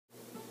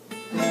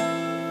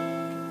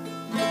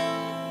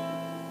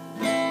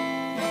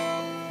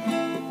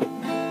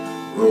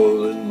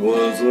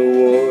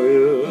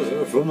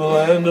the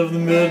land of the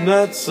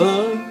midnight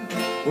sun,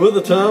 with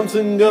a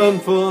Thompson gun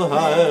for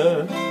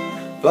hire,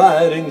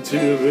 fighting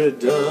to be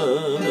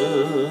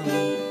done.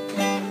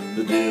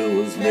 The deal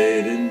was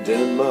made in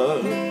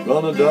Denmark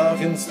on a dark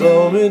and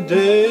stormy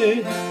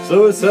day,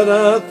 so we set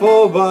out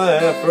for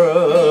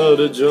Biafra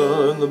to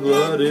join the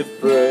bloody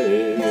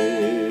fray.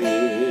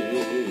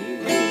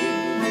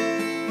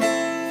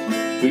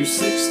 Through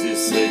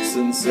 66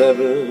 and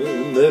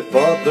 7 they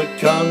fought the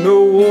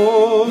Congo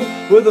War,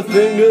 with their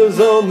fingers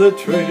on the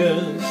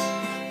triggers,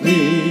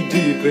 knee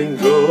deep in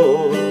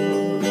gore.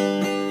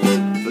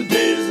 For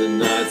days and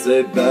nights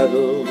they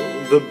battled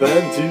the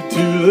Bantu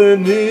to their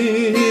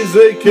knees.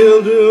 They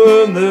killed to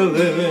earn their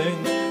living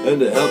and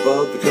to help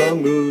out the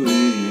Congolese.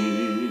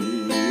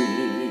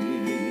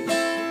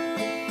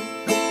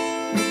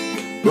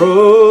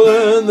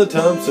 Roland the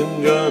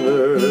Thompson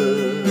gunner,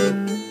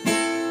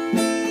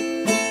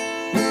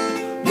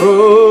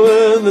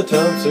 Roland the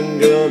Thompson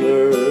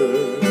gunner.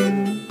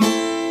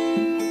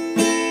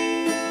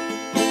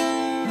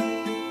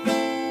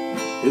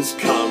 His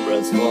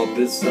comrades fought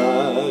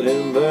beside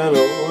him, Van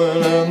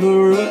Owen and the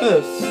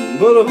rest,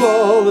 but of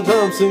all the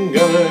Thompson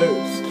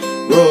gunners,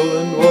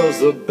 Roland was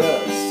the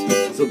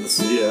best. So the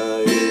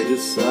CIA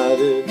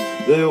decided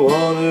they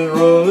wanted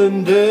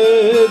Roland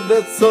dead.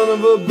 That son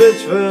of a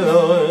bitch Van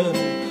Owen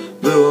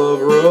blew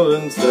off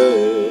Roland's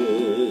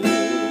head.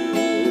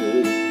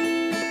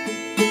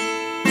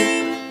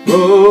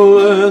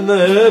 Roland the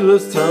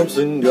Headless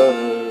Thompson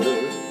gunner,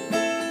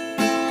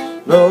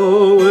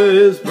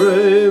 Norway's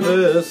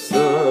bravest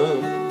son.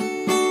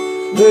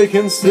 They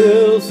can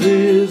still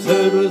see his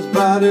headless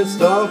body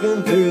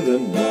stalking through the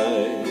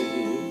night,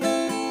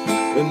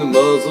 in the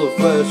muzzle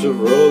flash of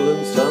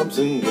Roland's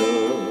Thompson gun,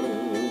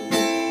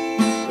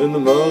 in the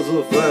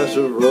muzzle flash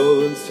of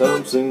Roland's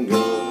Thompson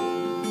gun.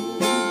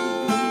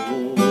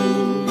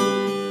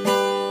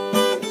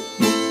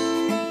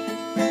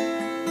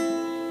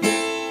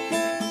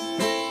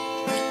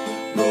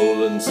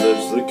 Roland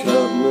searched the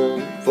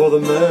continent for the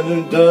man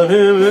who done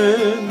him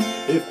in.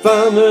 He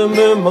found him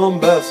in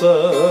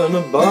Mombasa in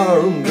a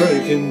barroom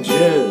drinking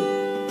gin.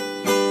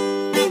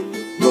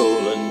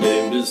 Roland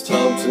named his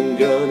Thompson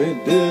gun, he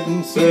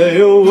didn't say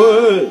a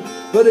word,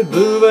 but he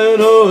blew Van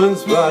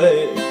Owen's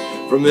body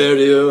from there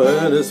to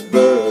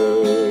Johannesburg.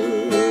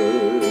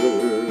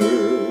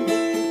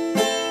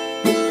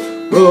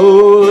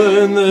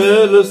 Roland the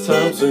Headless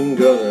Thompson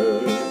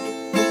gunner,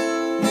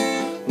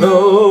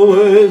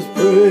 Norway's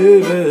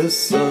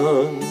bravest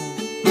son.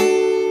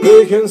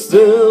 They can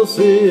still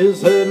see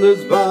his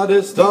headless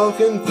body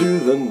stalking through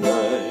the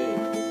night,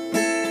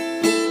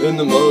 in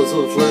the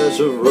muzzle flash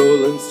of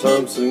Roland's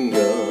Thompson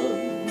gun,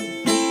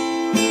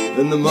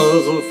 in the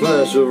muzzle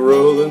flash of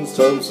Roland's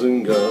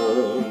Thompson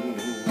gun.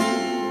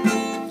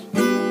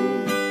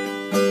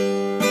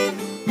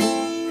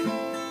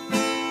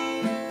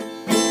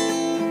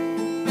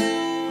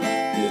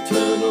 The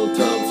eternal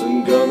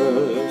Thompson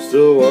gunner,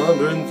 still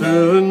wandering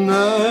through the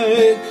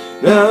night.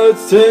 Now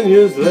it's 10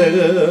 years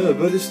later,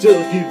 but he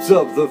still keeps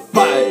up the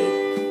fight.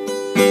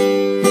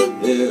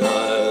 In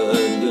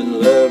Ireland, in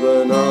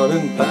Lebanon,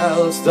 in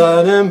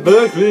Palestine, and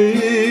Berkeley,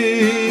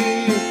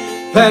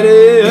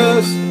 Patty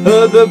Hearst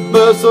heard the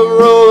burst of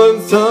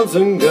Roland's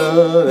Thompson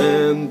gun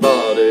and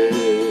bought it.